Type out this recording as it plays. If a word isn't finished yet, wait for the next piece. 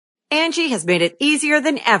Angie has made it easier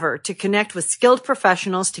than ever to connect with skilled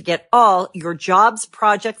professionals to get all your jobs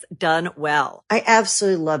projects done well. I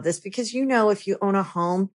absolutely love this because, if you own a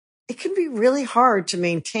home, it can be really hard to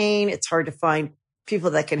maintain. It's hard to find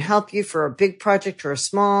people that can help you for a big project or a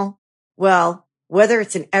small. Well, whether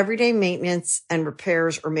it's in everyday maintenance and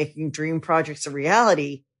repairs or making dream projects a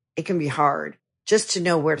reality, it can be hard just to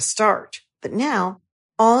know where to start. But now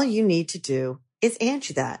all you need to do is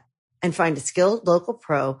Angie that and find a skilled local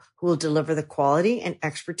pro who will deliver the quality and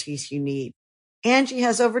expertise you need. Angie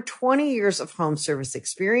has over 20 years of home service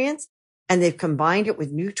experience, and they've combined it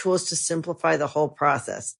with new tools to simplify the whole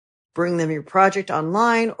process. Bring them your project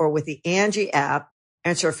online or with the Angie app,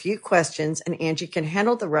 answer a few questions, and Angie can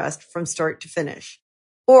handle the rest from start to finish.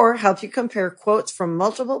 Or help you compare quotes from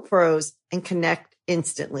multiple pros and connect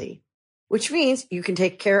instantly, which means you can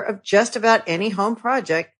take care of just about any home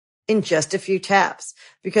project in just a few taps.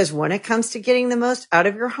 Because when it comes to getting the most out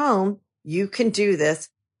of your home, you can do this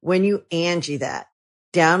when you Angie that.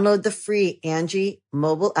 Download the free Angie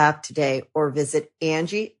mobile app today or visit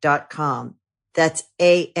Angie.com. That's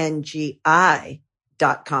ANGI.com.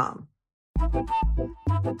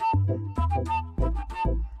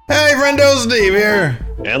 Hey, friendo, Steve here.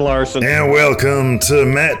 And Larson. And welcome to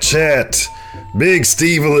Matt Chat, Big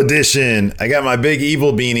Stevel edition. I got my Big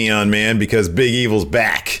Evil beanie on, man, because Big Evil's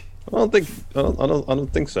back. I don't think so. I don't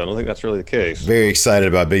think that's really the case. Very excited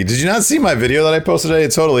about Big. Did you not see my video that I posted today?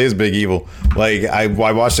 It totally is Big Evil. Like I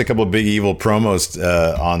watched a couple of Big Evil promos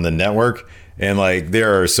on the network, and like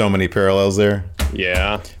there are so many parallels there.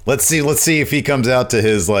 Yeah. Let's see if he comes out to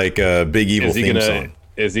his like Big Evil theme song.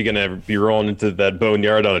 Is he gonna be rolling into that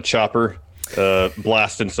boneyard on a chopper,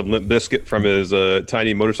 blasting some Limp Bizkit from his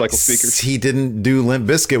tiny motorcycle speakers? He didn't do Limp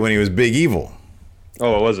Bizkit when he was Big Evil.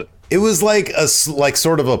 Oh, what was it? It was like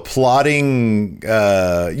sort of a plotting.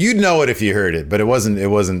 You'd know it if you heard it, but it wasn't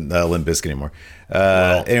Limp Bizkit anymore.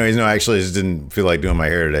 Anyways, no, actually, I just didn't feel like doing my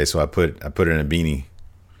hair today, so I put it in a beanie.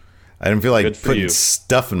 I didn't feel like putting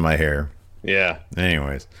stuff in my hair. Yeah.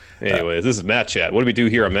 Anyways, this is Matt Chat. What do we do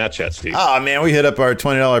here on Matt Chat, Steve? Oh man, we hit up our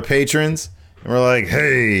 $20 patrons, and we're like,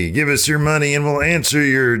 hey, give us your money, and we'll answer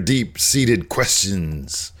your deep-seated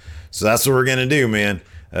questions. So that's what we're gonna do, man.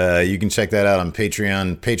 You can check that out on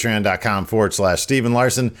Patreon, patreon.com/Steven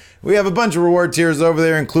Larson. We have a bunch of reward tiers over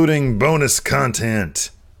there, including bonus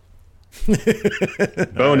content.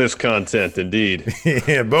 Bonus content, indeed.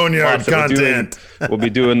 Yeah, boneyard content. We'll be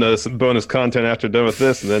doing some bonus content after done with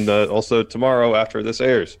this, and then also tomorrow after this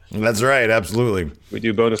airs. That's right, absolutely. We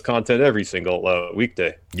do bonus content every single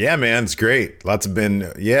weekday. Yeah, man, it's great. Like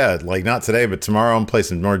not today, but tomorrow I'm playing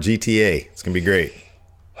some more GTA. It's going to be great.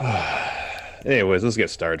 Anyways, let's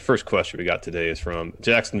get started. First question we got today is from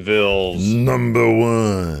Jacksonville's number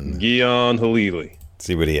one, Guion Halili.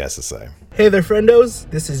 See what he has to say. Hey there, friendos.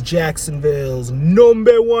 This is Jacksonville's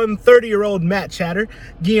number one 30-year-old Matt Chatter,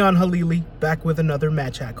 Guion Halili, back with another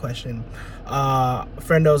Matt Chat question.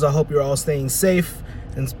 Friendos, I hope you're all staying safe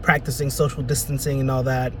and practicing social distancing and all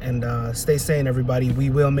that. And stay sane, everybody.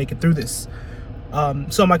 We will make it through this.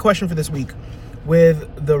 So my question for this week,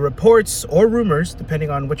 with the reports or rumors,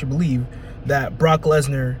 depending on what you believe, that Brock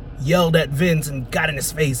Lesnar yelled at Vince and got in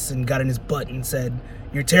his face and got in his butt and said,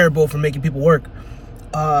 "You're terrible for making people work."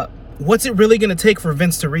 What's it really going to take for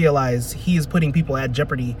Vince to realize he is putting people at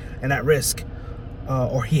jeopardy and at risk,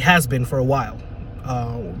 or he has been for a while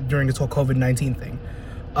during this whole COVID-19 thing?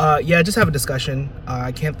 Just have a discussion.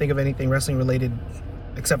 I can't think of anything wrestling related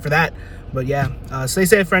except for that. But yeah, stay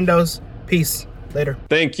safe, friendos. Peace. Later.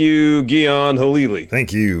 Thank you, Guion Halili.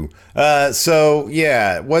 Thank you. So,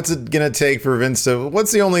 yeah, what's it going to take for Vince to...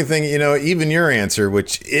 What's the only thing, even your answer,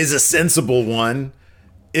 which is a sensible one,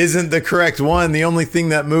 isn't the correct one. The only thing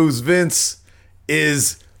that moves Vince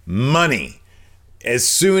is money. As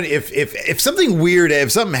soon... If something weird...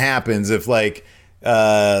 If something happens, if one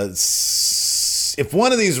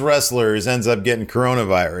of these wrestlers ends up getting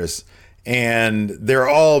coronavirus... and they're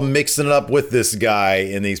all mixing it up with this guy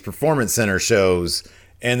in these performance center shows,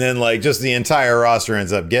 and then just the entire roster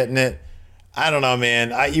ends up getting it. I don't know,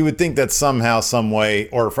 man. You would think that somehow, some way,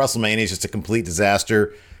 or if WrestleMania is just a complete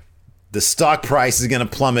disaster, the stock price is going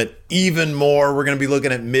to plummet even more. We're going to be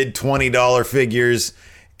looking at mid $20 figures,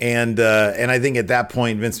 and I think at that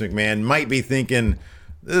point, Vince McMahon might be thinking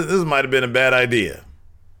this might have been a bad idea.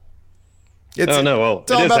 It's all about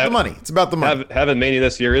the money. It's about the money. Having Mania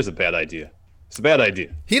this year is a bad idea. It's a bad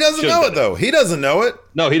idea. He doesn't know it, though. He doesn't know it.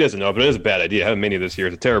 No, he doesn't know it, but it is a bad idea. Having Mania this year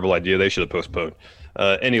is a terrible idea. They should have postponed.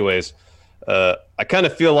 Anyways, I kind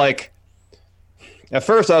of feel at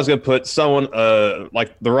first I was going to put someone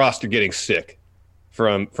like the roster getting sick.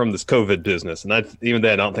 from this COVID business. And even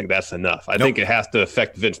then, I don't think that's enough. I think it has to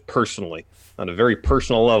affect Vince personally on a very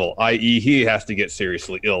personal level, i.e. he has to get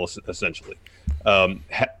seriously ill, essentially. And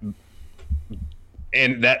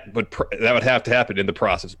that would have to happen in the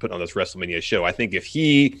process of putting on this WrestleMania show. I think if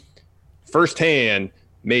he firsthand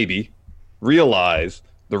maybe realize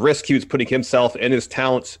the risk he was putting himself and his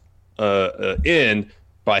talents in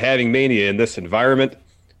by having Mania in this environment,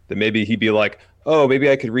 then maybe he'd be like, oh, maybe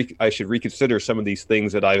I should reconsider some of these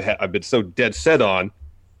things that I've been so dead set on.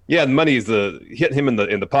 Yeah, the money is hitting him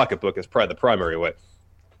in the pocketbook is probably the primary way.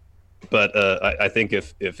 But I think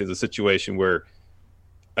if it's a situation where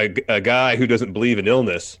a guy who doesn't believe in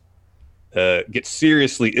illness gets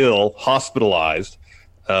seriously ill, hospitalized,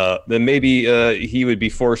 then maybe he would be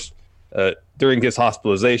forced during his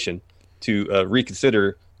hospitalization to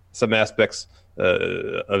reconsider some aspects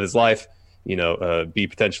of his life, be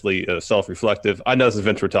potentially self-reflective. I know this is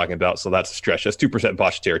Vince we're talking about, so that's a stretch. That's 2%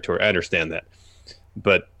 botch territory. I understand that.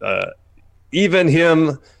 But even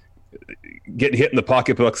him getting hit in the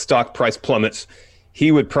pocketbook, stock price plummets,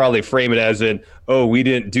 he would probably frame it as in, oh, we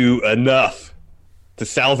didn't do enough to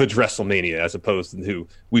salvage WrestleMania, as opposed to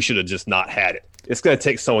we should have just not had it. It's going to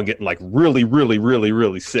take someone getting like really, really, really,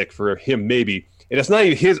 really sick for him maybe. And it's not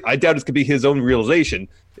even his, I doubt it's going to be his own realization.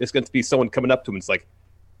 It's going to be someone coming up to him and it's like,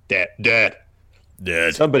 Dad.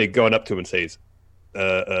 Somebody going up to him and says,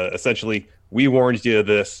 essentially, we warned you of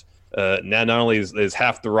this. Now, not only is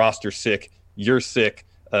half the roster sick, you're sick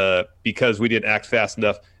because we didn't act fast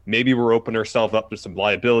enough. Maybe we're opening ourselves up to some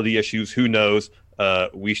liability issues. Who knows?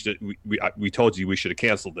 We told you we should have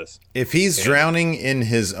canceled this. If he's drowning in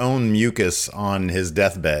his own mucus on his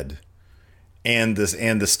deathbed, and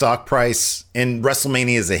the stock price and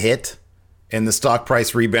WrestleMania is a hit, and the stock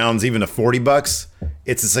price rebounds even to $40,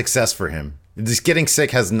 it's a success for him. Just getting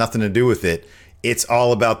sick has nothing to do with it. It's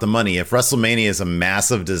all about the money. If WrestleMania is a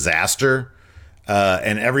massive disaster,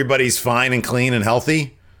 and everybody's fine and clean and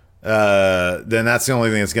healthy, then that's the only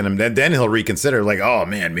thing that's going to... Then he'll reconsider, like, oh,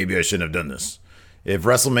 man, maybe I shouldn't have done this. If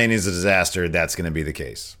WrestleMania is a disaster, that's going to be the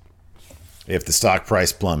case. If the stock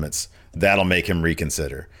price plummets, that'll make him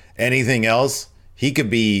reconsider. Anything else, he could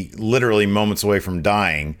be literally moments away from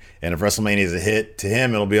dying, and if WrestleMania is a hit, to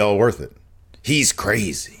him, it'll be all worth it. He's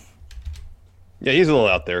crazy. Yeah, he's a little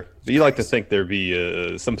out there. But you like to think there'd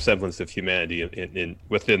be some semblance of humanity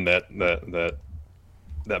within that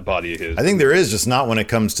body of his. I think there is, just not when it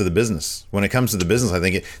comes to the business. When it comes to the business, I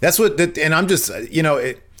think that's what. And I'm just,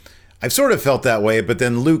 I've sort of felt that way. But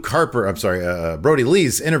then Brody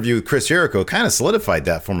Lee's interview with Chris Jericho kind of solidified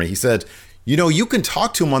that for me. He said, you can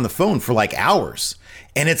talk to him on the phone for like hours,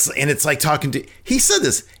 and it's like talking to. He said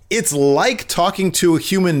this. It's like talking to a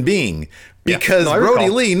human being because Brody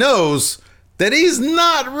Lee knows that he's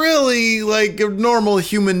not really like a normal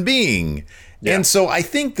human being. Yeah. And so I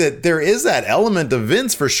think that there is that element of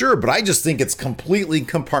Vince for sure, but I just think it's completely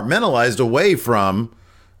compartmentalized away from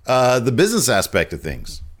the business aspect of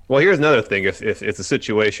things. Well, here's another thing. If it's a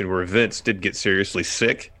situation where Vince did get seriously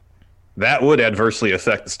sick, that would adversely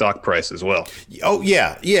affect the stock price as well. Oh,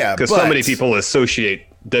 yeah. Because so many people associate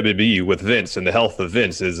WWE with Vince, and the health of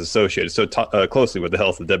Vince is associated so closely with the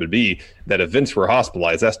health of WWE that if Vince were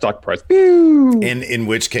hospitalized, that stock price, pew! In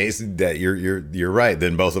which case, that you're right.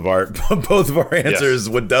 Then both of our answers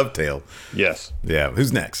would dovetail. Yes. Yeah.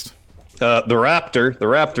 Who's next? The Raptor. The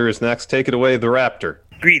Raptor is next. Take it away, the Raptor.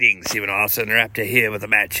 Greetings, Stephen Austin, Raptor here with a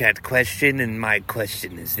Matt Chat question, and my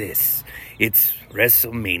question is this. It's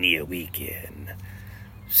WrestleMania weekend.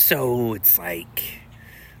 So it's like,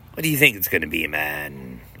 what do you think it's going to be,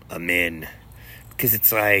 man? I'm in. Because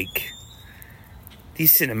it's like,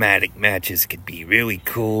 these cinematic matches could be really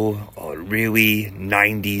cool or really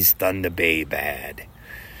 90s Thunder Bay bad.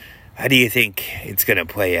 How do you think it's going to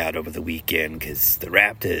play out over the weekend? Because the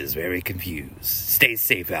Raptor is very confused. Stay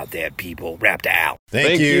safe out there, people. Raptor out.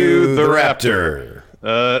 Thank you, the Raptor.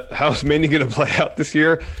 How's Mania going to play out this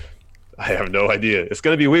year? I have no idea. It's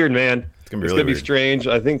going to be weird, man. It's going to be strange.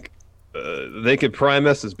 I think they could prime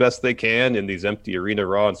us as best they can in these empty arena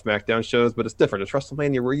Raw and SmackDown shows, but it's different. It's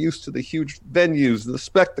WrestleMania. We're used to the huge venues, the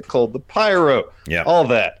spectacle, the pyro, all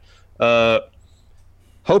that.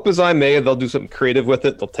 Hope as I may, they'll do something creative with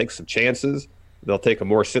it. They'll take some chances. They'll take a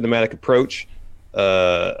more cinematic approach.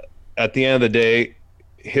 At the end of the day,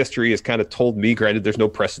 history has kind of told me, granted, there's no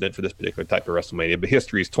precedent for this particular type of WrestleMania, but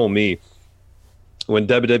history has told me when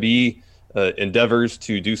WWE endeavors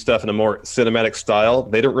to do stuff in a more cinematic style,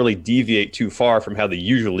 they don't really deviate too far from how they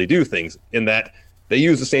usually do things, in that they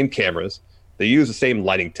use the same cameras, they use the same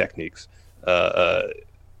lighting techniques. So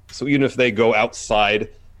even if they go outside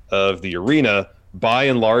of the arena, by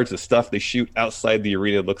and large, the stuff they shoot outside the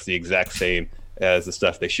arena looks the exact same as the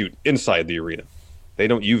stuff they shoot inside the arena. They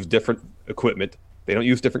don't use different equipment. They don't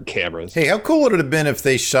use different cameras. Hey, how cool would it have been if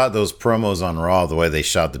they shot those promos on Raw the way they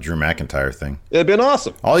shot the Drew McIntyre thing? It'd been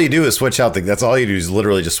awesome. All you do is switch out that's all you do is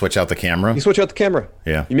literally just switch out the camera. You switch out the camera.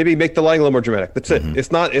 Yeah. You maybe make the lighting a little more dramatic. That's it.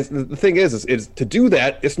 It's not. The thing is to do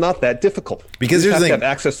that. It's not that difficult Because you there's have to have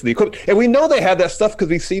access to the equipment, and we know they have that stuff because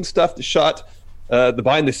we've seen stuff that shot the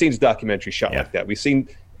behind the scenes documentary shot like that. We've seen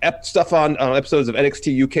stuff on episodes of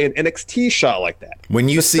NXT UK and NXT shot like that. When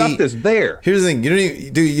you see stuff is there. Here's the thing: you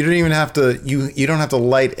don't even have to you don't have to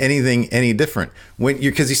light anything any different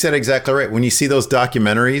because you said exactly right. When you see those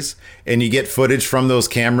documentaries and you get footage from those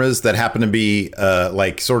cameras that happen to be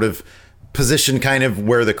like sort of positioned kind of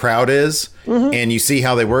where the crowd is, and you see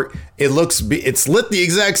how they work, it's lit the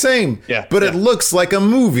exact same. But it looks like a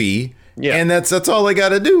movie. And that's all they got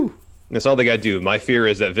to do. That's all they got to do. My fear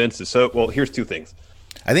is that Vince is so well. Here's two things.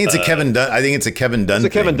 I think it's a Kevin Dunn. I think it's a Kevin Dunn. It's a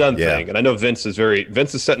Kevin Dunn thing, and I know Vince is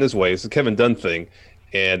set in his ways. It's a Kevin Dunn thing,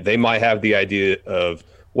 and they might have the idea of,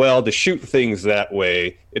 well, to shoot things that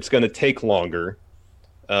way, it's going to take longer,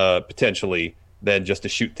 potentially, than just to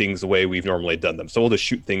shoot things the way we've normally done them. So we'll just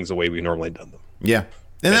shoot things the way we've normally done them. Yeah,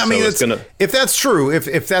 and I mean, if that's true,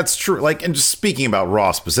 if that's true, like, and just speaking about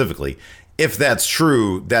Raw specifically, if that's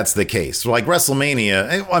true, that's the case. So like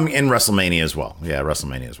WrestleMania, I mean, and WrestleMania as well. Yeah,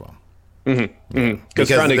 WrestleMania as well. Because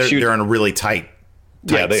they're on a really tight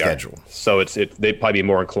schedule. Are. So they'd probably be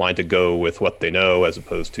more inclined to go with what they know as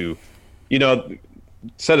opposed to,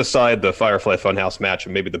 set aside the Firefly Funhouse match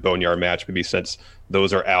and maybe the Boneyard match. Maybe since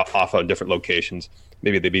those are off on different locations,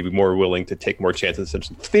 maybe they'd be more willing to take more chances.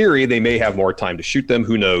 Since in theory they may have more time to shoot them.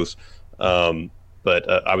 Who knows? But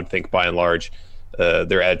I would think by and large,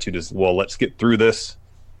 their attitude is, well, let's get through this.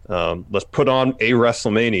 Let's put on a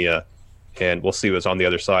WrestleMania. And we'll see what's on the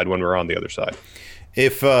other side when we're on the other side.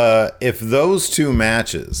 If those two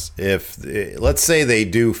matches, let's say they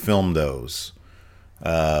do film those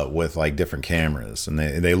with like different cameras, and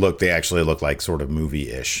they actually look like sort of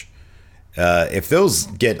movie-ish. If those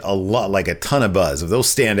get a ton of buzz, if those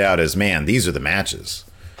stand out as, man, these are the matches,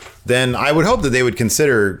 then I would hope that they would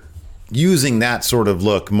consider using that sort of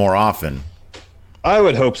look more often. I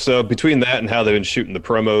would hope so. Between that and how they've been shooting the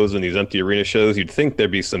promos and these empty arena shows, you'd think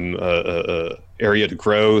there'd be some area to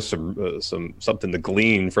grow, something to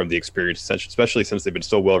glean from the experience, especially since they've been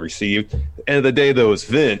so well received. At the end of the day, though, is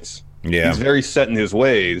Vince. Yeah, he's very set in his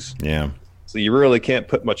ways. Yeah, so you really can't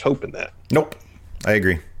put much hope in that. Nope, I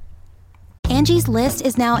agree. Angie's List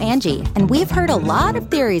is now Angie, and we've heard a lot of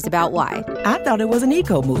theories about why. I thought it was an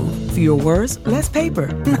eco move. Fewer words, less paper.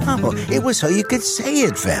 No, it was so you could say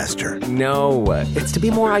it faster. No, it's to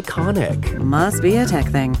be more iconic. Must be a tech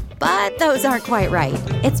thing. But those aren't quite right.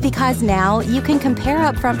 It's because now you can compare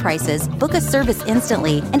upfront prices, book a service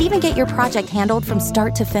instantly, and even get your project handled from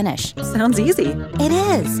start to finish. Sounds easy. It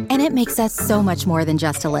is, and it makes us so much more than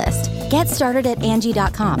just a list. Get started at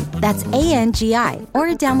Angie.com. That's ANGI, or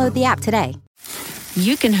download the app today.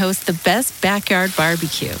 You can host the best backyard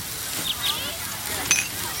barbecue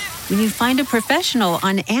when you find a professional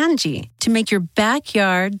on Angie to make your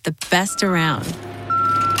backyard the best around.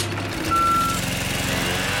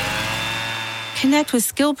 Connect with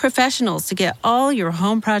skilled professionals to get all your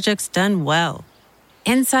home projects done well.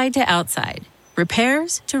 Inside to outside,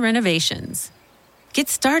 repairs to renovations. Get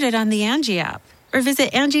started on the Angie app or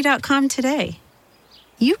visit Angie.com today.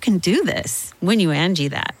 You can do this when you Angie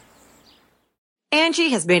that. Angie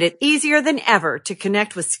has made it easier than ever to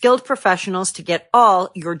connect with skilled professionals to get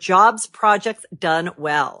all your jobs projects done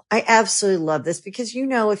well. I absolutely love this because,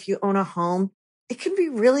 if you own a home, it can be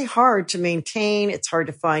really hard to maintain. It's hard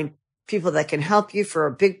to find people that can help you for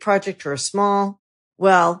a big project or a small.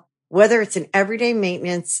 Well, whether it's in everyday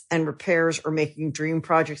maintenance and repairs or making dream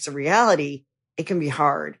projects a reality, it can be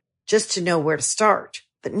hard just to know where to start.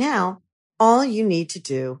 But now all you need to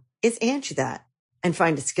do is Angie that and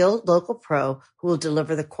find a skilled local pro who will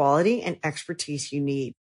deliver the quality and expertise you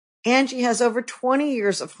need. Angie has over 20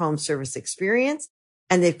 years of home service experience,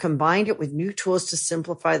 and they've combined it with new tools to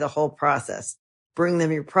simplify the whole process. Bring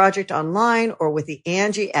them your project online or with the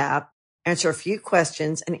Angie app, answer a few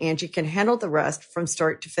questions, and Angie can handle the rest from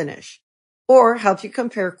start to finish. Or help you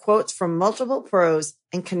compare quotes from multiple pros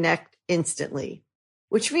and connect instantly,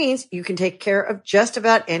 which means you can take care of just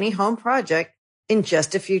about any home project in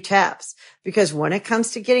just a few taps. Because when it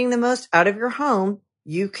comes to getting the most out of your home,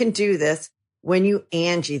 you can do this when you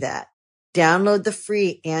Angie that. Download the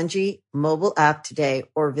free Angie mobile app today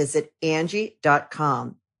or visit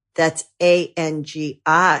Angie.com. That's ANGI.com.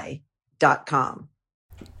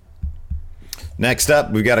 Next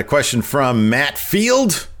up, we've got a question from Matt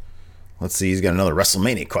Field. Let's see, he's got another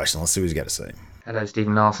WrestleMania question. Let's see what he's got to say. Hello,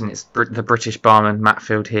 Stephen Larson. It's the British barman, Matt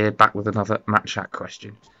Field here, back with another Matt Chat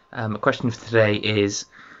question. A question for today is,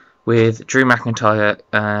 with Drew McIntyre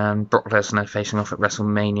and Brock Lesnar facing off at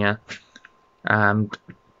WrestleMania,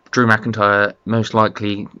 Drew McIntyre most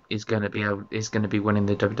likely is going to be winning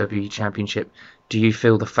the WWE Championship. Do you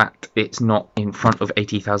feel the fact it's not in front of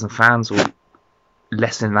 80,000 fans will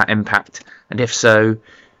lessen that impact? And if so,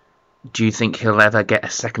 do you think he'll ever get a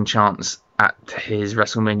second chance at his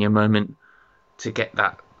WrestleMania moment to get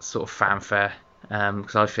that sort of fanfare?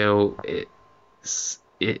 Because I feel it's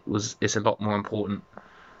a lot more important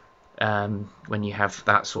when you have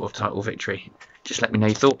that sort of title victory. Just let me know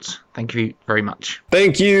your thoughts. Thank you very much.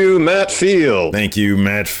 Thank you, Matt Field. Thank you,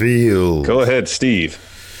 Matt Field. Go ahead, Steve.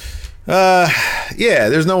 Yeah,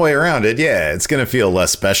 there's no way around it. Yeah, it's going to feel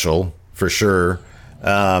less special for sure.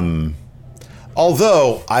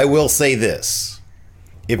 Although I will say this,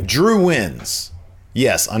 if Drew wins,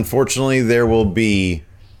 yes, unfortunately there will be,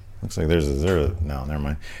 looks like no, never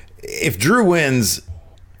mind. If Drew wins,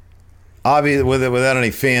 obviously without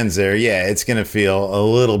any fans there, yeah, it's going to feel a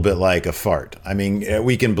little bit like a fart. I mean,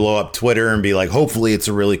 we can blow up Twitter and be like, hopefully it's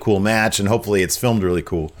a really cool match and hopefully it's filmed really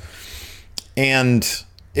cool. And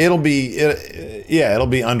it'll be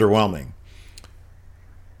underwhelming.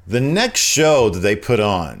 The next show that they put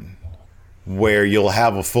on where you'll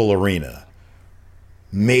have a full arena,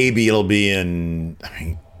 maybe it'll be in,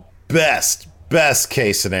 best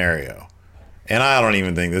case scenario, and I don't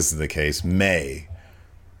even think this is the case, May,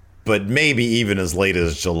 but maybe even as late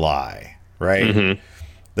as July, right? Mm-hmm.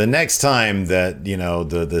 The next time that, the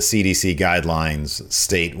CDC guidelines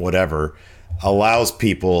state whatever allows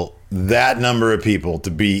people, that number of people, to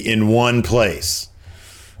be in one place,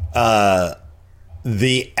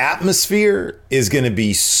 the atmosphere is going to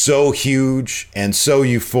be so huge and so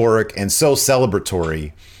euphoric and so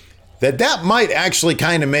celebratory that might actually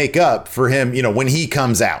kind of make up for him, when he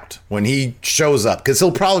comes out, when he shows up, because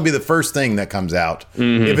he'll probably be the first thing that comes out.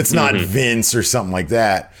 Mm-hmm, if it's not Vince or something like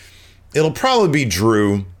that, it'll probably be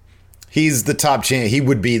Drew. He's the top he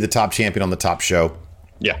would be the top champion on the top show.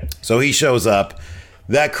 Yeah. So he shows up.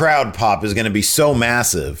 That crowd pop is going to be so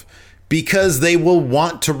massive because they will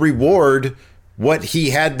want to reward what he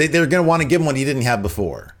had. They're going to want to give him what he didn't have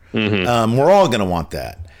before. Mm-hmm. We're all going to want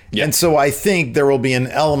that. Yeah. And so I think there will be an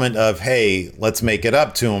element of, hey, let's make it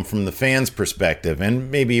up to him from the fans' perspective,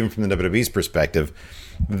 and maybe even from the WWE's perspective,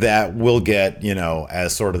 that we'll get,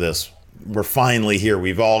 as sort of this, we're finally here.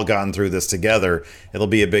 We've all gotten through this together. It'll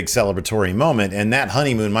be a big celebratory moment, and that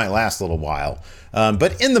honeymoon might last a little while.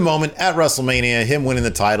 But in the moment at WrestleMania, him winning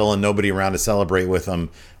the title and nobody around to celebrate with him,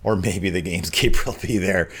 or maybe the Gameskeeper will be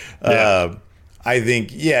there. Yeah. I think,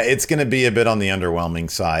 it's going to be a bit on the underwhelming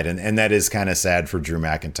side. And that is kind of sad for Drew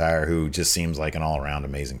McIntyre, who just seems like an all-around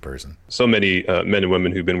amazing person. So many men and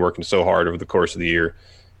women who've been working so hard over the course of the year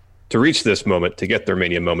to reach this moment, to get their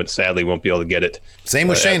Mania moment, sadly won't be able to get it. Same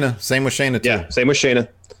with Shayna. Same with Shayna, too. Yeah, same with Shayna.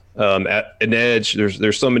 At an Edge,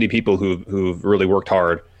 there's so many people who've really worked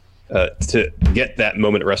hard to get that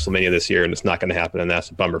moment at WrestleMania this year, and it's not going to happen, and that's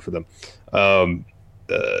a bummer for them.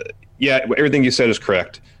 Everything you said is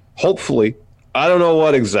correct. Hopefully, I don't know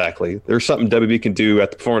what exactly, there's something WWE can do at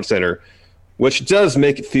the Performance Center which does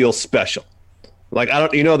make it feel special. Like,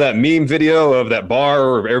 that meme video of that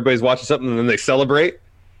bar where everybody's watching something and then they celebrate?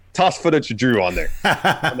 Toss footage of Drew on there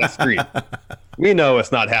on that screen. We know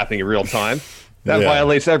it's not happening in real time. That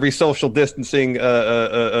violates every social distancing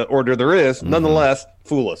order there is. Mm-hmm. Nonetheless,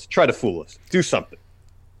 fool us. Try to fool us. Do something.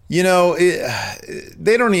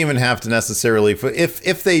 They don't even have to necessarily,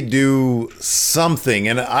 if they do something,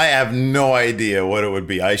 and I have no idea what it would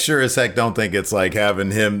be. I sure as heck don't think it's like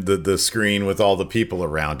having him, the screen with all the people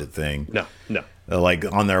around it thing. No. Like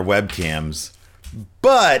on their webcams.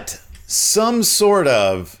 But some sort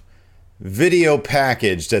of video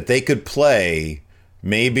package that they could play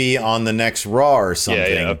maybe on the next Raw or something.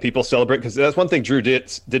 Yeah, people celebrate, because that's one thing Drew did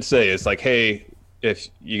say is like, hey, if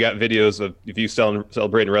you got videos of if you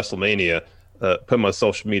celebrating WrestleMania, put them on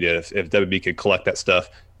social media. If WWE could collect that stuff,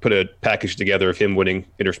 put a package together of him winning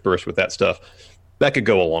interspersed with that stuff, that could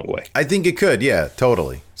go a long way. I think it could, yeah,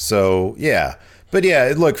 totally. So, yeah. But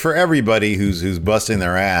yeah, look, for everybody who's busting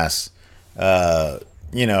their ass, like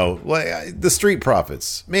the Street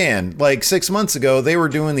Profits, man, like 6 months ago, they were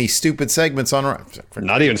doing these stupid segments on Raw.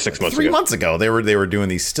 Not even 6 months ago. 3 months ago, they were doing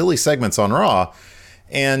these silly segments on Raw.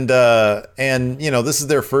 And this is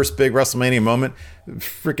their first big WrestleMania moment.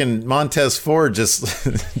 Freaking Montez Ford just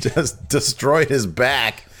destroyed his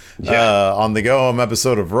back on the Go Home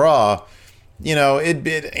episode of Raw.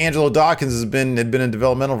 Angelo Dawkins had been in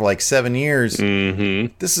developmental for like 7 years.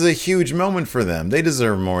 Mm-hmm. This is a huge moment for them. They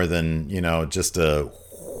deserve more than just a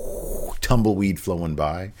tumbleweed flowing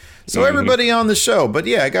by. So everybody on the show. But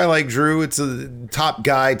yeah, a guy like Drew, it's a top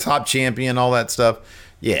guy, top champion, all that stuff.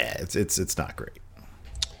 Yeah, it's not great.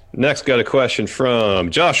 Next, got a question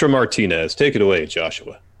from Joshua Martinez. Take it away,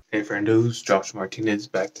 Joshua. Hey, friendos. Joshua Martinez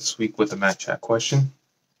back this week with a Matt Chat question.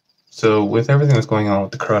 So with everything that's going on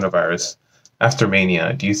with the coronavirus, after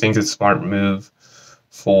Mania, do you think it's a smart move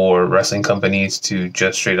for wrestling companies to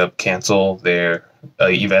just straight up cancel their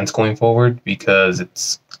events going forward? Because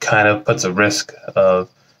it's kind of puts a risk of,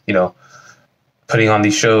 putting on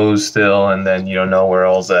these shows still, and then you don't know where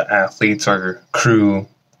all the athletes or crew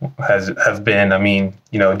have been. I mean,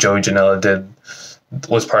 Joey Janela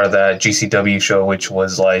was part of that GCW show, which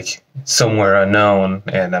was like somewhere unknown,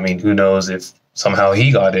 and I mean, who knows if somehow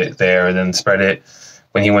he got it there and then spread it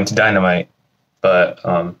when he went to Dynamite. But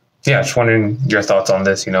just wondering your thoughts on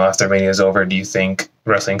this. After Mania is over, do you think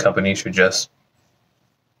wrestling companies should just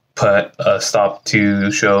put a stop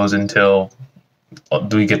to shows until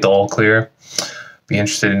do we get the all clear? Be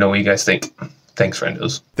interested to know what you guys think. Thanks,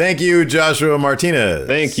 friendos. Thank you, Joshua Martinez.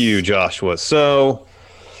 Thank you, Joshua. So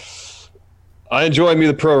I enjoy me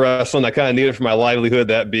the pro wrestling. I kind of need it for my livelihood.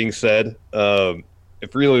 That being said,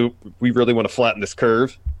 if we really want to flatten this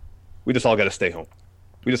curve, we just all got to stay home.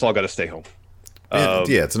 It's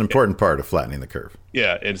an important part of flattening the curve.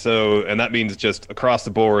 Yeah, and that means just across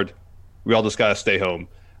the board, we all just got to stay home.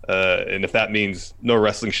 And if that means no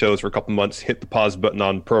wrestling shows for a couple months, hit the pause button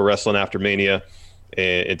on pro wrestling after Mania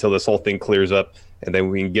until this whole thing clears up, and then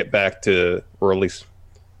we can get back to, or at least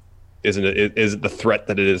isn't the threat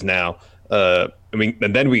that it is now. And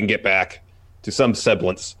then we can get back to some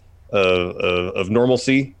semblance of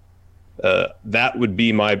normalcy. That would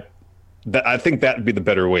be I think that would be the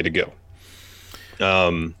better way to go.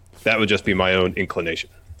 That would just be my own inclination.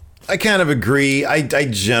 I kind of agree. I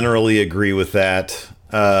generally agree with that.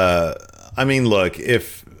 Look,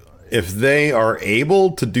 if they are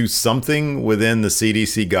able to do something within the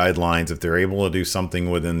CDC guidelines, if they're able to do something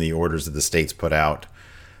within the orders that the states put out,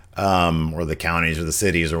 or the counties or the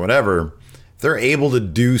cities or whatever, if they're able to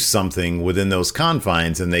do something within those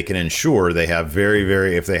confines, and they can ensure they have very,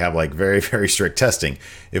 very strict testing.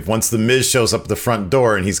 If once the Miz shows up at the front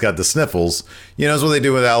door and he's got the sniffles, that's what they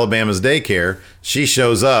do with Alabama's daycare. She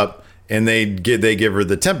shows up and they give her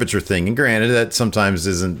the temperature thing. And granted, that sometimes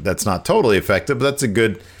that's not totally effective, but that's a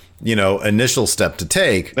good, initial step to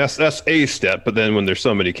take. That's a step. But then when there's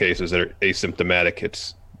so many cases that are asymptomatic,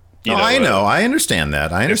 it's, I know. I understand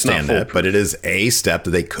that. But it is a step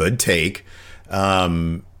that they could take,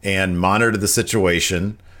 and monitor the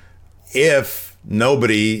situation. If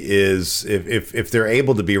nobody is, if they're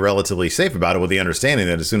able to be relatively safe about it, with the understanding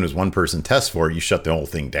that as soon as one person tests for it, you shut the whole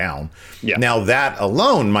thing down. Yeah. Now that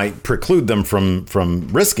alone might preclude them from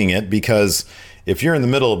risking it, because if you're in the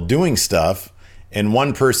middle of doing stuff and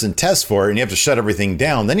one person tests for it and you have to shut everything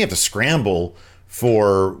down, then you have to scramble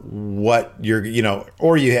for what you're,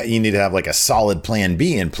 or you need to have like a solid plan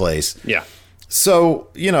B in place. Yeah. So,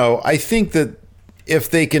 I think that if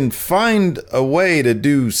they can find a way to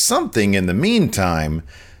do something in the meantime,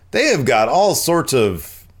 they have got all sorts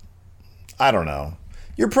of, I don't know.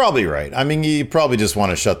 You're probably right. I mean, you probably just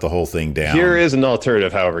want to shut the whole thing down. Here is an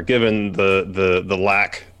alternative, however, given the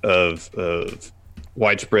lack of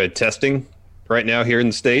widespread testing right now here in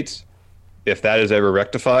the States. If that is ever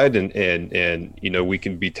rectified and we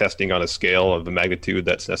can be testing on a scale of the magnitude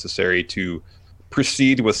that's necessary to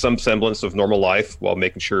proceed with some semblance of normal life while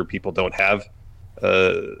making sure people don't have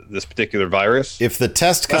this particular virus. If the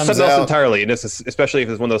test comes out entirely, and especially if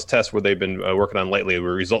it's one of those tests where they've been working on lately,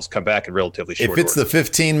 where results come back in relatively short order. If it's the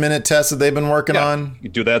 15-minute test that they've been working on, you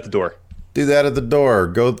do that at the door. Do that at the door.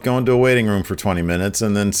 Go into a waiting room for 20 minutes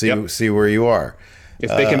and then see where you are. If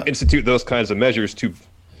they can institute those kinds of measures to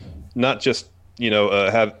not just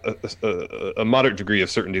have a moderate degree of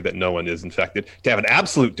certainty that no one is infected, to have an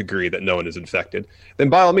absolute degree that no one is infected, then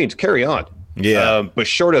by all means carry on. Yeah. But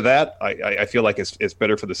short of that, I feel like it's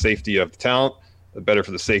better for the safety of the talent, better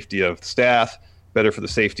for the safety of the staff, better for the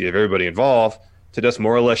safety of everybody involved to just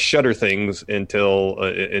more or less shutter things until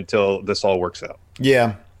this all works out.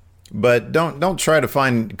 Yeah. But don't try to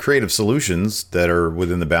find creative solutions that are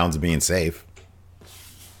within the bounds of being safe.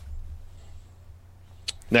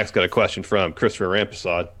 Next, got a question from Christopher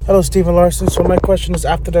Rampersad. Hello, Stephen Larson. So my question is,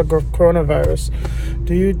 after the coronavirus,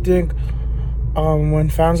 do you think when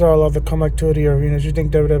fans are allowed to come back to the arenas, do you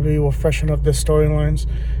think WWE will freshen up their storylines,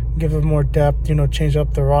 give it more depth, change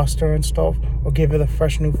up the roster and stuff, or give it a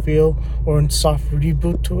fresh new feel or a soft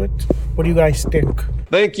reboot to it? What do you guys think?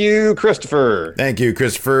 Thank you, Christopher.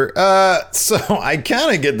 So I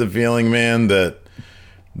kind of get the feeling, man, that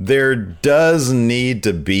there does need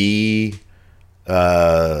to be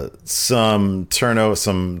some turnover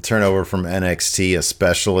from NXT,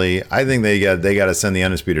 especially. I think they got to send the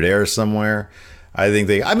Undisputed Era somewhere. I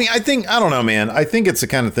don't know, man. I think it's the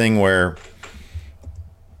kind of thing where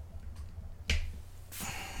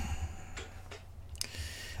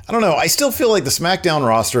I don't know. I still feel like the SmackDown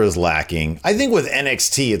roster is lacking. I think with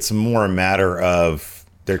NXT, it's more a matter of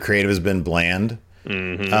their creative has been bland.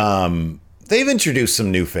 Mm-hmm. They've introduced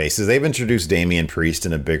some new faces. They've introduced Damian Priest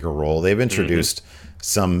in a bigger role. They've introduced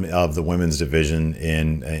some of the women's division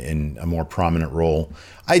in a more prominent role.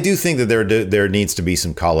 I do think that there needs to be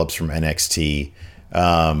some call-ups from NXT.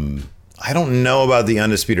 I don't know about the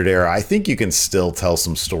Undisputed Era. I think you can still tell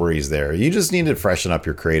some stories there. You just need to freshen up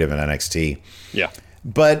your creative in NXT. Yeah.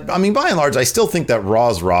 But, I mean, by and large, I still think that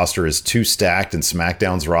Raw's roster is too stacked and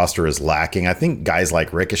SmackDown's roster is lacking. I think guys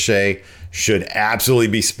like Ricochet should absolutely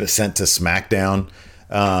be sent to SmackDown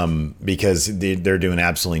because they're doing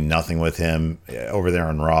absolutely nothing with him over there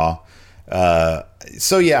on Raw.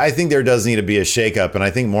 So, yeah, I think there does need to be a shakeup. And I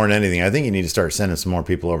think more than anything, I think you need to start sending some more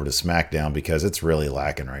people over to SmackDown because it's really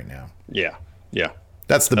lacking right now. Yeah, yeah.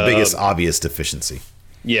 That's the biggest obvious deficiency.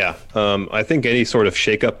 Yeah, I think any sort of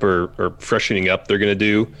shakeup or freshening up they're going to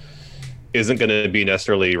do isn't going to be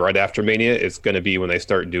necessarily right after Mania. It's going to be when they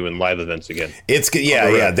start doing live events again.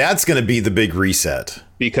 That's going to be the big reset.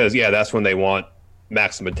 Because, that's when they want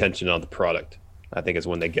maximum attention on the product. I think it's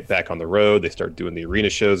when they get back on the road, they start doing the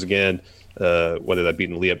arena shows again, whether that be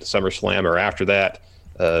in the lead up to SummerSlam or after that.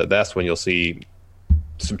 That's when you'll see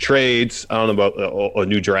some trades. I don't know about a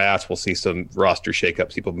new draft. We'll see some roster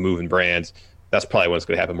shakeups, people moving brands. That's probably what's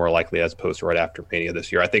going to happen more likely as opposed to right after Mania this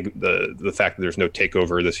year. I think the fact that there's no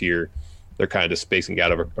takeover this year, they're kind of just spacing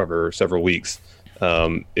out over several weeks,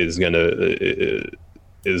 is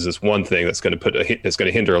this one thing that's going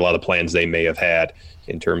to hinder a lot of plans they may have had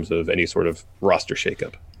in terms of any sort of roster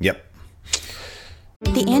shakeup. Yep.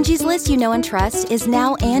 The Angie's List you know and trust is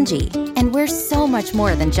now Angie, and we're so much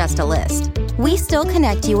more than just a list. We still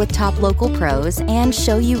connect you with top local pros and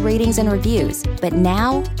show you ratings and reviews, but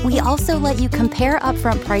now we also let you compare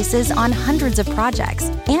upfront prices on hundreds of projects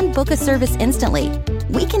and book a service instantly.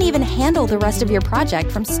 We can even handle the rest of your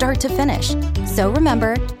project from start to finish. So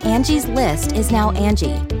remember, Angie's List is now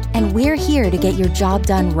Angie, and we're here to get your job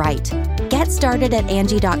done right. Get started at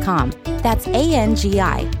Angie.com. That's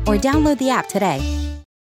ANGI, or download the app today.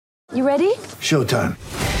 You ready? Showtime.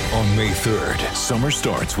 On May 3rd, summer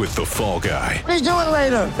starts with The Fall Guy. Let's do it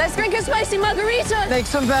later. Let's drink a spicy margarita. Make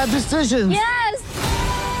some bad decisions. Yes.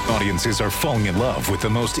 Audiences are falling in love with the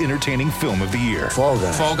most entertaining film of the year. Fall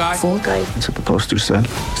Guy. Fall Guy? Fall Guy. That's what the poster said.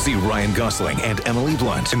 See Ryan Gosling and Emily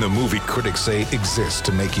Blunt in the movie critics say exists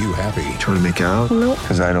to make you happy. Trying to make it out? Nope.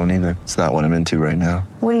 Because I don't either. It's not what I'm into right now.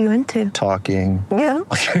 What are you into? Talking. Yeah.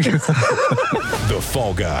 The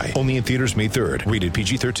Fall Guy. Only in theaters May 3rd. Rated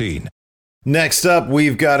PG-13. Next up,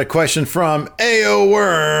 we've got a question from A.O.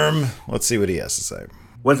 Worm. Let's see what he has to say.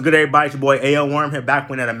 What's good, everybody? It's your boy A.O. Worm here, back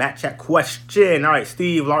with another Matt Chat question. All right,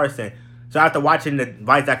 Steve Larson. So after watching the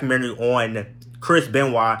Vice documentary on Chris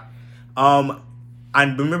Benoit, I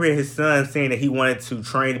remember his son saying that he wanted to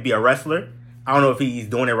train to be a wrestler. I don't know if he's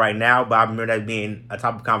doing it right now, but I remember that being a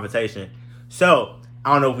topic of conversation. So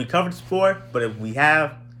I don't know if we covered this before, but if we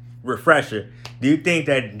have, refresher. Do you think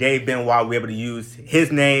that Dave Benoit will be able to use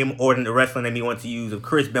his name or the wrestling name he wants to use of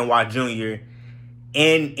Chris Benoit Jr.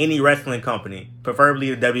 in any wrestling company,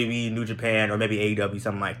 preferably the WWE, New Japan, or maybe AEW,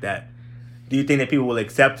 something like that? Do you think that people will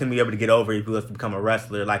accept him, be able to get over if he wants to become a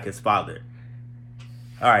wrestler like his father?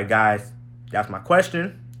 All right, guys, that's my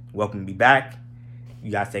question. Welcome to be back. You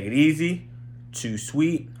guys take it easy. Too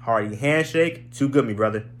sweet, hearty handshake. Too good, me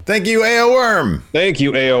brother. Thank you, A.O. Worm. Thank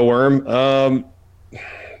you, A.O. Worm.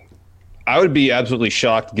 I would be absolutely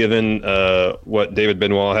shocked, given what David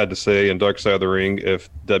Benoit had to say in Dark Side of the Ring, if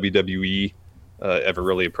WWE ever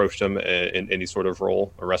really approached him in any sort of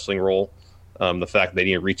role, a wrestling role. The fact that they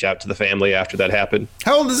didn't reach out to the family after that happened.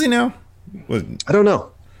 How old is he now? I don't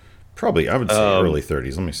know. Probably, I would say early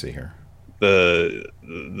 30s. Let me see here.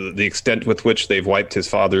 The extent with which they've wiped his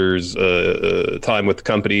father's time with the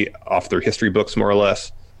company off their history books, more or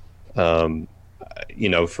less. For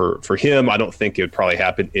him, I don't think it would probably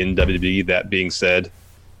happen in WWE. That being said,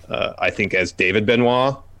 I think as David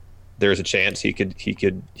Benoit, there's a chance he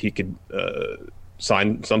could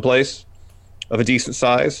sign someplace of a decent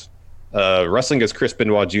size. Wrestling as Chris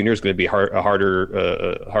Benoit Jr. is going to be a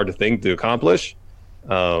harder thing to accomplish.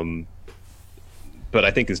 But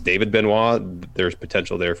I think as David Benoit, there's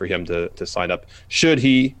potential there for him to sign up. Should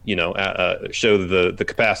he, show the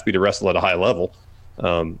capacity to wrestle at a high level,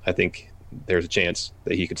 I think there's a chance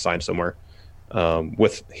that he could sign somewhere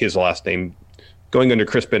with his last name Going under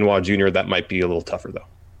Chris Benoit Jr., that might be a little tougher, though.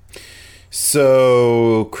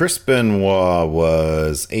 So Chris Benoit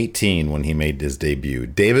was 18 when he made his debut.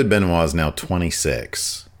 David Benoit is now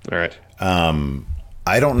 26. All right.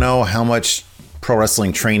 I don't know how much pro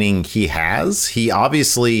wrestling training he has. He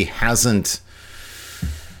obviously hasn't.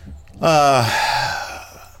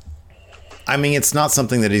 I mean, it's not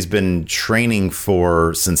something that he's been training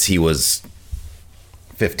for since he was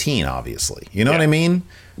 15, obviously. You know what I mean?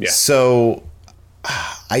 Yeah. So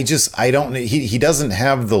I don't, he doesn't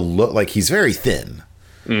have the look, like he's very thin.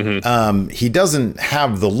 Mm-hmm. He doesn't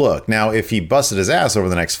have the look. Now, if he busted his ass over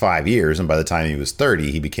the next 5 years, and by the time he was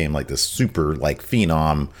 30, he became like this super like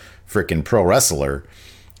phenom freaking pro wrestler,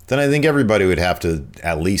 then I think everybody would have to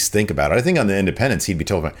at least think about it. I think on the independents, he'd be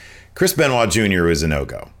told, Chris Benoit Jr. is a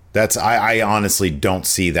no-go. I honestly don't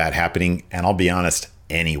see that happening. And I'll be honest,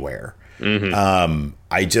 anywhere. Mm-hmm.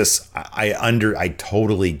 I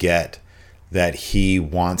totally get that he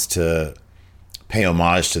wants to pay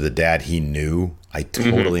homage to the dad he knew. I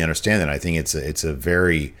totally understand that. I think it's a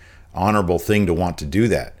very honorable thing to want to do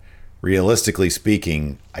that. Realistically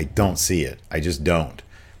speaking, I don't see it. I just don't.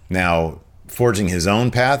 Now, forging his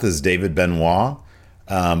own path as David Benoit,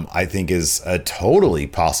 I think is a totally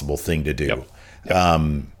possible thing to do.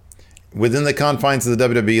 Yep. Within the confines of the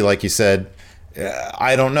WWE, like you said,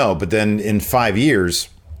 I don't know. But then in 5 years,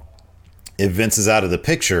 if Vince is out of the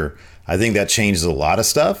picture, I think that changes a lot of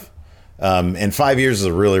stuff. And 5 years is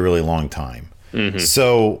a really, really long time. Mm-hmm.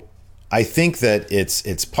 So I think that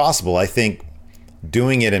it's possible. I think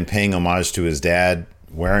doing it and paying homage to his dad,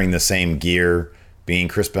 wearing the same gear, being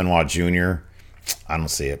Chris Benoit Jr., I don't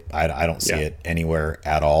see it. I don't see it anywhere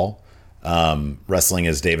at all. Wrestling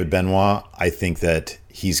as David Benoit, I think that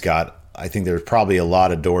I think there's probably a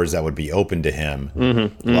lot of doors that would be open to him.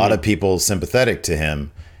 Mm-hmm. A lot of people sympathetic to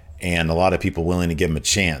him, and a lot of people willing to give him a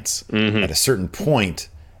chance. Mm-hmm. At a certain point,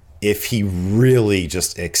 if he really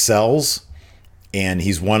just excels, and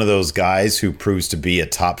he's one of those guys who proves to be a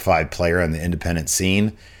top 5 player on the independent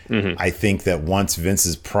scene, I think that once Vince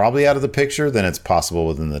is probably out of the picture, then it's possible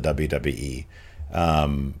within the WWE.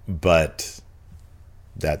 But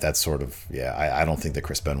that's sort of, I don't think the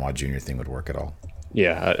Chris Benoit Jr. thing would work at all.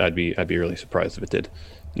 Yeah, I'd be really surprised if it did.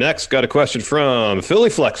 Next, got a question from Philly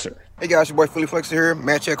Flexer. Hey guys, your boy Philly Flexer here.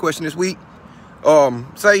 Match chat question this week.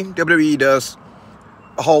 Say WWE does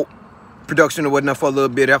a halt production or whatnot for a little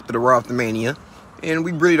bit after the Raw after Mania, and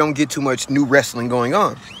we really don't get too much new wrestling going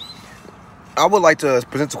on. I would like to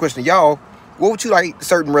present the question to y'all. What would you like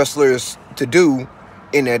certain wrestlers to do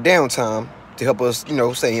in their downtime to help us,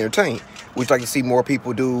 stay entertained? Would you like to see more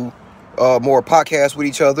people do more podcasts with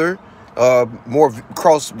each other? More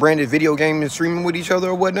cross-branded video game and streaming with each other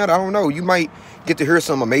or whatnot? I don't know. You might get to hear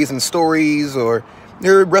some amazing stories or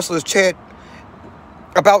hear wrestlers chat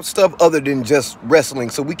about stuff other than just wrestling,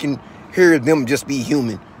 so we can hear them just be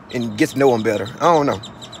human and get to know them better. I don't know.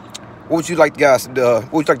 What would you like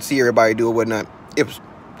what would you like to see everybody do or whatnot if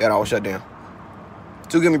that all shut down?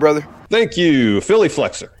 Too good, me brother. Thank you, Philly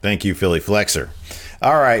Flexer. Thank you, Philly Flexer.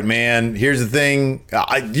 All right, man. Here's the thing.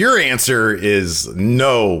 Your answer is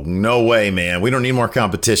no way, man. We don't need more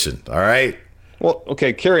competition. All right. Well,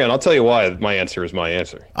 okay, carry on. I'll tell you why my answer is my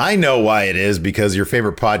answer. I know why it is, because your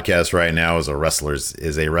favorite podcast right now is a Wrestlers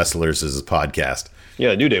podcast. Yeah,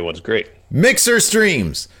 the New Day one's great. Mixer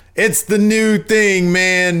Streams. It's the new thing,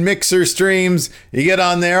 man. Mixer Streams. You get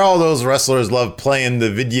on there. All those wrestlers love playing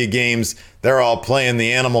the video games. They're all playing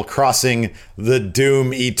the Animal Crossing, the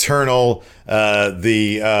Doom Eternal,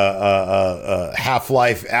 the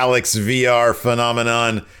Half-Life Alex VR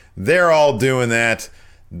phenomenon. They're all doing that.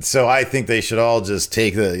 So I think they should all just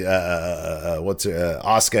take Asuka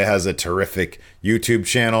has a terrific YouTube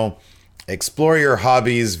channel. Explore your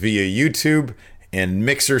hobbies via YouTube and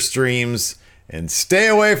Mixer Streams, and stay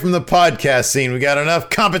away from the podcast scene. We got enough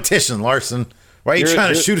competition, Larson. Why are you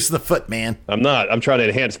trying to shoot us in the foot, man? I'm not. I'm trying to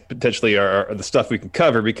enhance potentially the stuff we can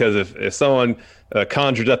cover, because if someone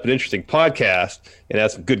conjured up an interesting podcast and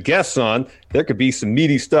has some good guests on, there could be some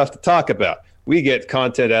meaty stuff to talk about. We get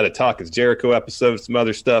content out of Talk is Jericho episodes, some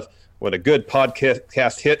other stuff. When a good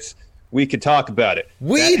podcast hits, we can talk about it.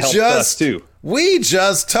 We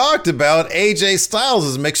just talked about AJ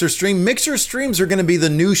Styles' Mixer Stream. Mixer Streams are going to be the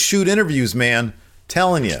new shoot interviews, man.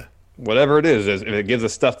 Telling you. Whatever it is, if it gives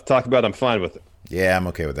us stuff to talk about, I'm fine with it. Yeah, I'm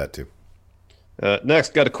okay with that too.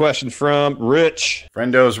 Next, got a question from Rich.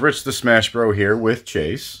 Friendos, Rich the Smash Bro here with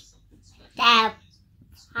Chase. Dab.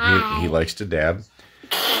 He likes to dab.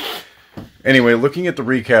 Anyway, looking at the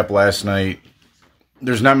recap last night,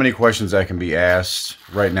 there's not many questions that can be asked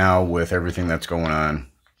right now with everything that's going on.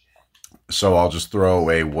 So I'll just throw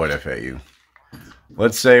a what if at you.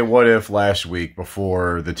 let's say, what if last week,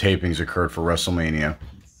 before the tapings occurred for WrestleMania,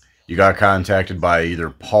 you got contacted by either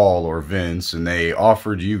Paul or Vince, and they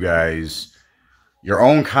offered you guys your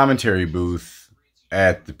own commentary booth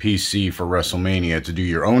at the PC for WrestleMania to do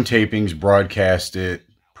your own tapings, broadcast it,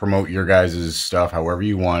 promote your guys' stuff however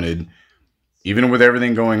you wanted. Even with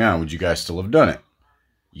everything going on, would you guys still have done it?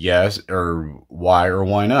 Yes, or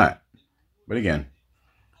why not? But again,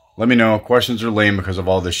 let me know. Questions are lame because of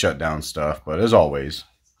all this shutdown stuff, but as always,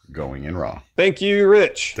 going in raw. Thank you,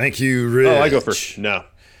 Rich. Thank you, Rich. Oh, I go first. No,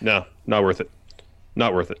 not worth it.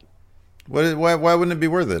 Not worth it. Why wouldn't it be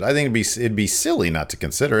worth it? I think it'd be silly not to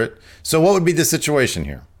consider it. So what would be the situation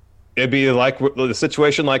here? It'd be like the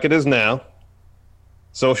situation like it is now.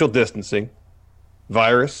 Social distancing,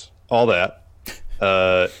 virus, all that.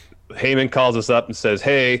 Heyman calls us up and says,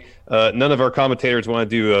 "Hey, none of our commentators want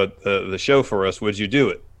to do the show for us. Would you do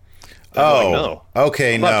it?" No.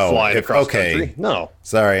 Okay, I'm not flying across okay. country. No.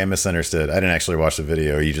 Sorry, I misunderstood. I didn't actually watch the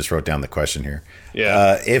video. You just wrote down the question here.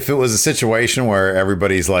 Yeah. If it was a situation where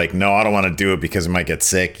everybody's like, "No, I don't want to do it because we might get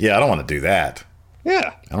sick." Yeah, I don't want to do that.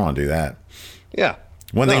 Yeah. I don't want to do that. Yeah.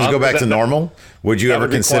 When things go back to normal, would you ever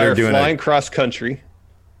consider doing flying cross country?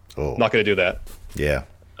 Oh. Not going to do that. Yeah.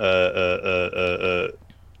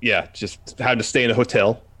 Yeah, just having to stay in a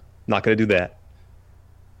hotel. Not going to do that.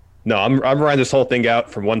 No, I'm riding this whole thing out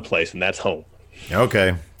from one place, and that's home.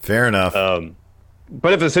 Okay, fair enough.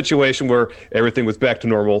 But if it's a situation where everything was back to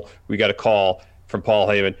normal, we got a call from Paul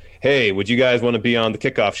Heyman. Hey, would you guys want to be on the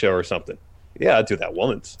kickoff show or something? Yeah, I'd do that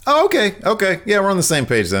once. Oh, okay. Yeah, we're on the same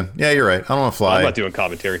page then. Yeah, you're right. I don't want to fly. I'm not doing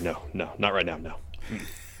commentary. No, not right now. No.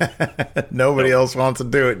 Nobody else wants to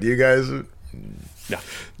do it. Do you guys? No,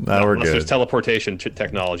 we're unless good. There's teleportation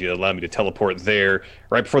technology that allow me to teleport there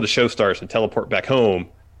right before the show starts and teleport back home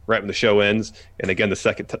right when the show ends. And again, the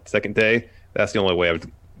second day, that's the only way I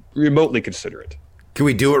would remotely consider it. Can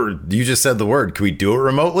we do it? You just said the word. Can we do it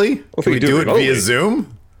remotely? Well, Can we do it via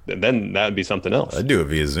Zoom? Then that would be something else. I'd do it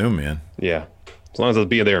via Zoom, man. Yeah, as long as I'll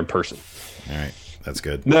be there in person. All right. That's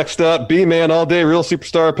good. Next up, B-Man All Day, Real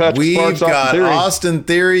Superstar, Patrick We've Sparks, got Austin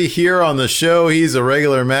Theory here on the show. He's a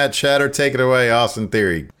regular Matt Chatter. Take it away, Austin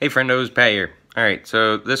Theory. Hey, friendos, Pat here. All right,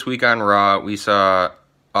 so this week on Raw, we saw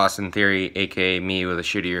Austin Theory, a.k.a. me with a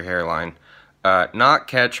shittier hairline, not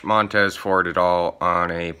catch Montez Ford at all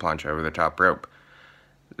on a plancha over the top rope.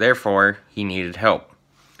 Therefore, he needed help.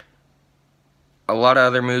 A lot of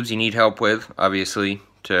other moves you need help with, obviously,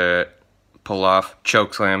 to pull off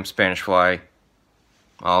chokeslam, Spanish fly,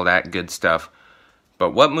 all that good stuff.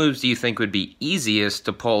 But what moves do you think would be easiest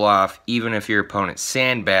to pull off even if your opponent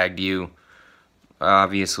sandbagged you?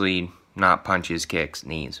 Obviously, not punches, kicks,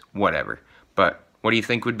 knees, whatever. But what do you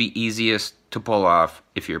think would be easiest to pull off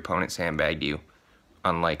if your opponent sandbagged you?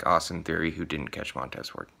 Unlike Austin Theory, who didn't catch Montez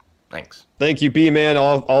Ford. Thanks. Thank you, B-Man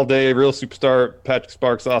All Day, Real Superstar, Patrick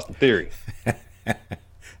Sparks, Austin Theory.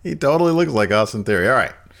 He totally looks like Austin Theory. All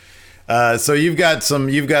right. So you've got some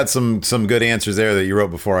good answers there that you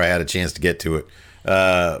wrote before I had a chance to get to it.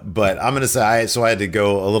 But I'm going to say I had to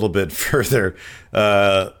go a little bit further.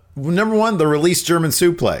 Number one, the release German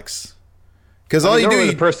suplex. Because all you do,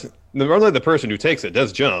 normally the person who takes it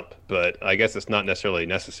does jump, but I guess it's not necessarily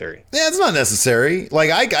necessary. Yeah, it's not necessary. Like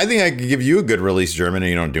I think I could give you a good release German and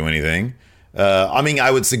you don't do anything. I mean,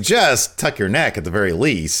 I would suggest tuck your neck at the very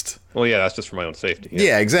least. Well, yeah, that's just for my own safety.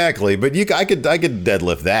 Yeah, exactly. But I could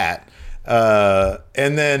deadlift that.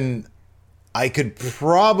 And then I could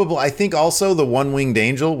probably, I think also the one-winged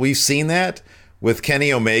angel, we've seen that with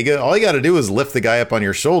Kenny Omega. All you got to do is lift the guy up on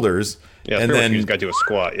your shoulders. Yeah, and then you just got to do a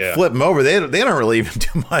squat. Yeah, flip him over. They don't really even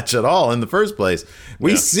do much at all in the first place.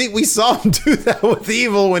 We saw him do that with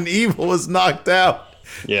Evil when Evil was knocked out.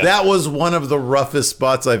 Yeah, that was one of the roughest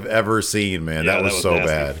spots I've ever seen, man. Yeah, that was so nasty.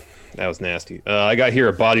 bad. That was nasty. I got here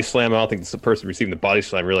a body slam. I don't think the person receiving the body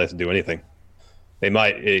slam really has to do anything. They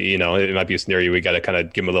might, it might be a scenario we got to kind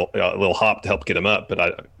of give them a little hop to help get them up.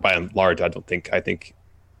 But by and large, I think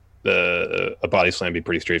a body slam would be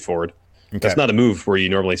pretty straightforward. Okay. That's not a move where you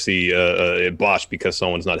normally see a botch because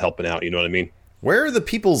someone's not helping out. You know what I mean? Where are the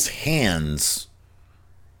people's hands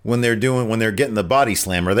when they're getting the body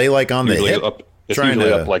slam? Are they like on usually the hip? Up, it's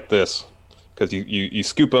usually up like this. Because you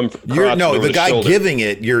scoop them. The guy shoulder. Giving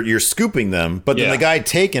it, you're scooping them, but then the guy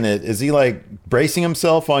taking it, is he like bracing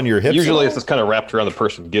himself on your hips? Usually it's just kind of wrapped around the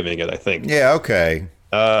person giving it, I think. Yeah, okay.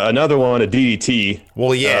 Another one, a DDT.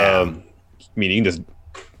 Well, yeah. Meaning you can just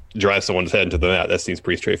drive someone's head into the mat. That seems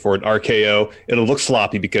pretty straightforward. RKO, it'll look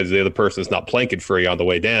sloppy because the other person's not planking free on the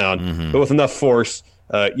way down, but with enough force,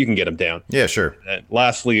 you can get them down. Yeah, sure. And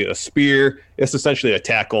lastly, a spear. It's essentially a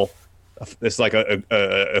tackle. It's like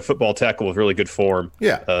a football tackle with really good form.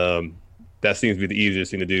 Yeah. that seems to be the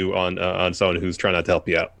easiest thing to do on someone who's trying not to help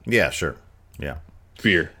you out. Yeah, sure. Yeah.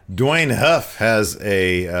 Fear. Dwayne Huff has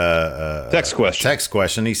a text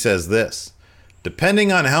question. He says this: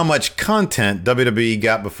 depending on how much content WWE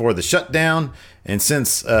got before the shutdown, and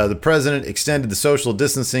since the president extended the social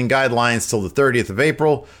distancing guidelines till the 30th of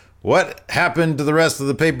April, what happened to the rest of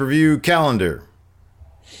the pay-per-view calendar?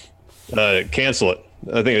 Cancel it.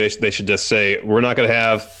 I think they should just say we're not going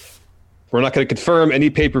to confirm any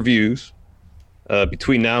pay-per-views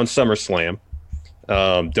between now and SummerSlam.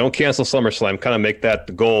 Don't cancel SummerSlam. Kind of make that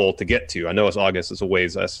the goal to get to. I know it's August. It's a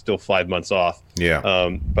ways. That's still 5 months off. Yeah.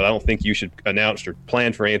 But I don't think you should announce or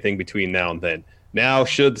plan for anything between now and then. Now,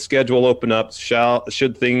 should the schedule open up,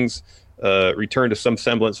 should things return to some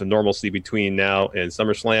semblance of normalcy between now and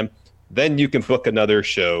SummerSlam, then you can book another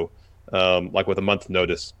show, like with a month's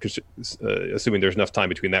notice, assuming there's enough time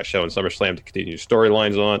between that show and SummerSlam to continue your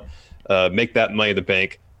storylines on. Make that Money in the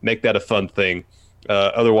Bank. Make that a fun thing.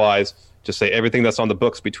 Otherwise, just say everything that's on the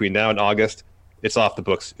books between now and August, it's off the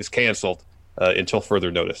books. It's canceled until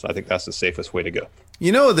further notice. I think that's the safest way to go.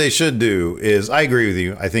 You know what they should do is, I agree with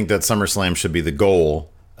you. I think that SummerSlam should be the goal.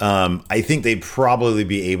 I think they'd probably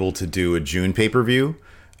be able to do a June pay-per-view,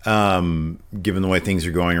 given the way things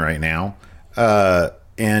are going right now.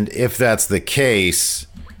 And if that's the case,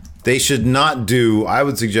 they should not do, I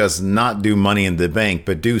would suggest not do Money in the Bank,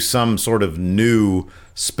 but do some sort of new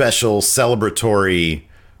special celebratory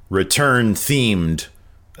return themed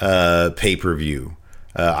pay-per-view.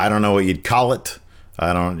 I don't know what you'd call it.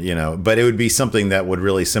 But it would be something that would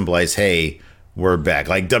really symbolize, hey, we're back,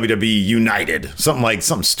 like WWE United,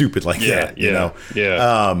 something stupid like that.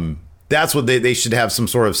 That's what they should have, some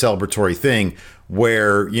sort of celebratory thing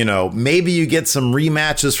where, maybe you get some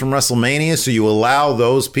rematches from WrestleMania, so you allow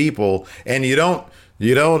those people, and you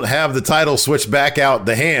don't have the title switch back out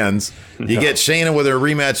the hands. You get Shayna with her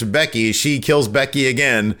rematch with Becky. She kills Becky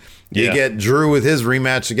again. You get Drew with his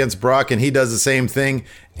rematch against Brock, and he does the same thing.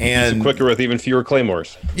 And it's quicker with even fewer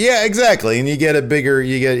claymores. Yeah, exactly. And you get a bigger,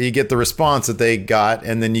 you get the response that they got,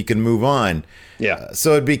 and then you can move on. Yeah.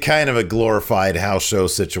 So it'd be kind of a glorified house show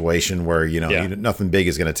situation where nothing big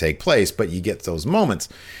is going to take place, but you get those moments.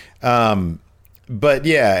 But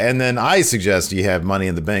yeah, and then I suggest you have Money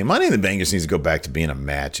in the Bank. Money in the Bank just needs to go back to being a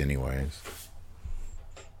match, anyways.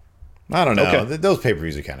 I don't know. Okay. Those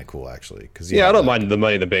pay-per-views are kind of cool, actually. I don't mind the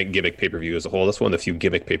Money in the Bank gimmick pay-per-view as a whole. That's one of the few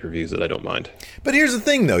gimmick pay-per-views that I don't mind. But here's the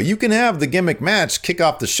thing, though. You can have the gimmick match kick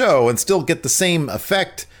off the show and still get the same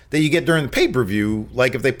effect that you get during the pay-per-view,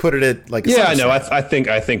 like if they put it at like a I know. I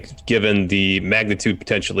think given the magnitude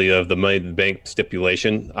potentially of the Money in the Bank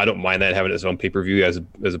stipulation, I don't mind that having its own pay-per-view as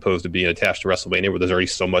opposed to being attached to WrestleMania, where there's already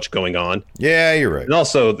so much going on. Yeah, you're right. And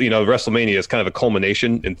also, WrestleMania is kind of a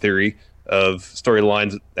culmination, in theory, of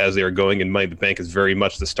storylines as they are going, and Money in the Bank is very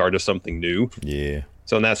much the start of something new. Yeah.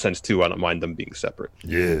 So in that sense, too, I don't mind them being separate.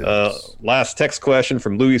 Yeah. Last text question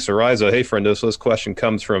from Luis Ariza. Hey, friendo. So this question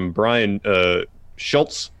comes from Brian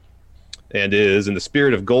Schultz, and is, in the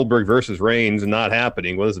spirit of Goldberg versus Reigns not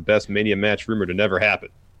happening, what is the best Mania match rumored to never happen?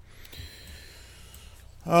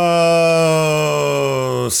 Oh,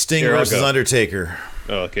 Sting versus Undertaker.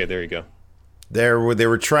 Oh, okay, there you go. They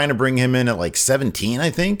were trying to bring him in at like 17, I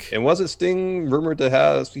think. And wasn't Sting rumored to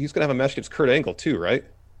have? He's going to have a match against Kurt Angle too, right?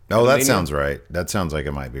 Oh, that sounds right. That sounds like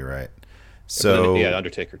it might be right. So yeah,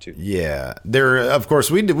 Undertaker too. Yeah, of course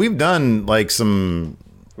we've done like some.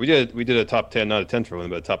 We did a top 10 out of 10 for one,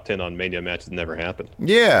 but a top 10 on Mania matches never happened.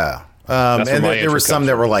 Yeah. And there were some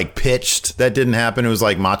that were like pitched that didn't happen. It was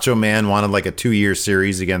like Macho Man wanted like a 2-year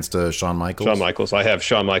series against Shawn Michaels. I have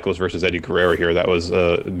Shawn Michaels versus Eddie Guerrero here. That was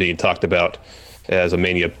being talked about as a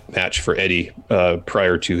Mania match for Eddie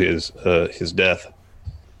prior to his death.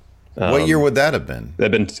 What year would that have been?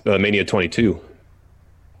 That'd been Mania 22.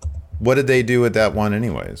 What did they do with that one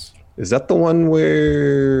anyways? Is that the one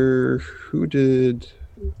where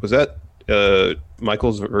was that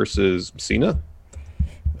Michaels versus Cena?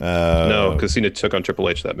 No, because Cena took on Triple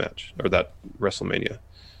H that match, or that WrestleMania.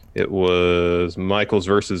 It was Michaels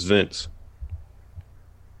versus Vince.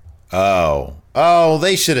 Oh,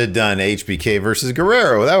 they should have done HBK versus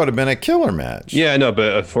Guerrero. That would have been a killer match. Yeah, I know,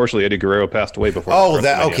 but unfortunately Eddie Guerrero passed away before.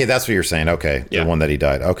 Okay, that's what you're saying. Okay, the one that he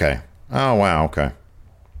died. Okay. Oh, wow. Okay.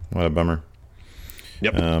 What a bummer.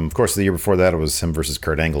 Yep. Of course, the year before that, it was him versus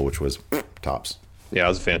Kurt Angle, which was tops. Yeah, it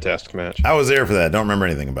was a fantastic match. I was there for that. Don't remember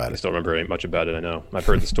anything about it. I still remember much about it, I know. I've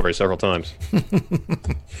heard the story several times.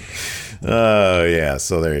 Oh, yeah.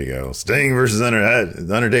 So there you go. Sting versus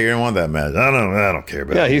Undertaker. Undertaker didn't want that match. I don't care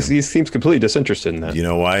about it. Yeah, he seems completely disinterested in that. You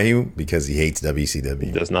know why? Because he hates WCW.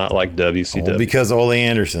 He does not like WCW. Because Ole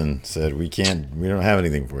Anderson said, we don't have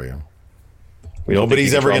anything for you.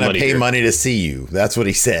 Nobody's ever going to pay money to see you. That's what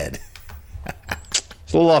he said.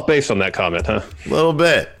 It's a little off base on that comment, huh? A little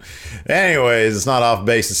bit. Anyways, it's not off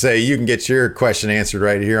base to say you can get your question answered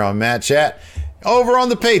right here on Matt Chat over on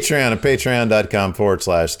the Patreon at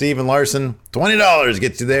patreon.com/Steven Larson. $20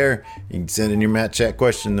 gets you there. You can send in your Matt Chat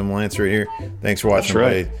question and we'll answer it here. Thanks for watching.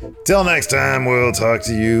 That's right. Till next time, we'll talk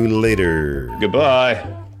to you later.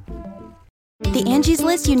 Goodbye. The Angie's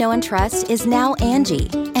List you know and trust is now Angie,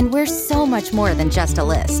 and we're so much more than just a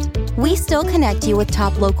list. We still connect you with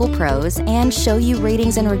top local pros and show you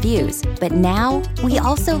ratings and reviews, but now we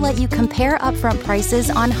also let you compare upfront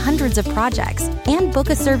prices on hundreds of projects and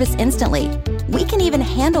book a service instantly. We can even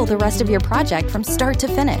handle the rest of your project from start to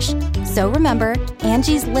finish. So remember,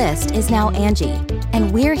 Angie's List is now Angie,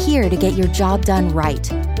 and we're here to get your job done right.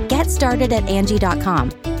 Get started at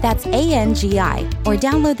Angie.com. That's ANGI, or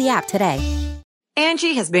download the app today.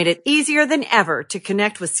 Angie has made it easier than ever to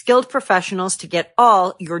connect with skilled professionals to get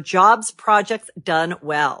all your jobs projects done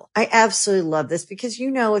well. I absolutely love this because,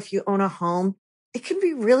 you know, if you own a home, it can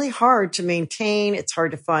be really hard to maintain. It's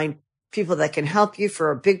hard to find people that can help you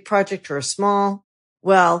for a big project or a small.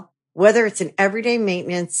 Well, whether it's in everyday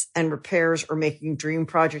maintenance and repairs or making dream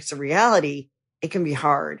projects a reality, it can be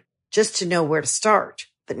hard just to know where to start.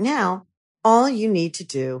 But now all you need to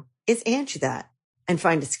do is Angie that and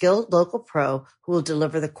find a skilled local pro who will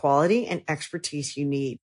deliver the quality and expertise you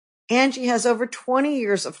need. Angie has over 20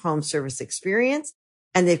 years of home service experience,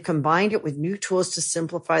 and they've combined it with new tools to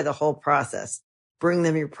simplify the whole process. Bring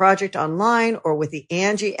them your project online or with the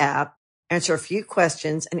Angie app, answer a few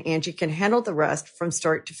questions, and Angie can handle the rest from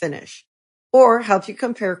start to finish. Or help you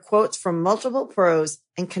compare quotes from multiple pros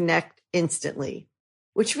and connect instantly,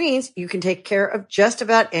 which means you can take care of just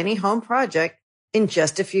about any home project in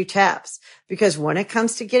just a few taps. Because when it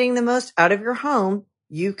comes to getting the most out of your home,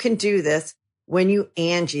 you can do this when you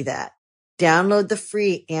Angie that. Download the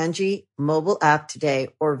free Angie mobile app today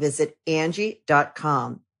or visit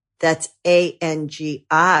Angie.com. That's ANGI.com.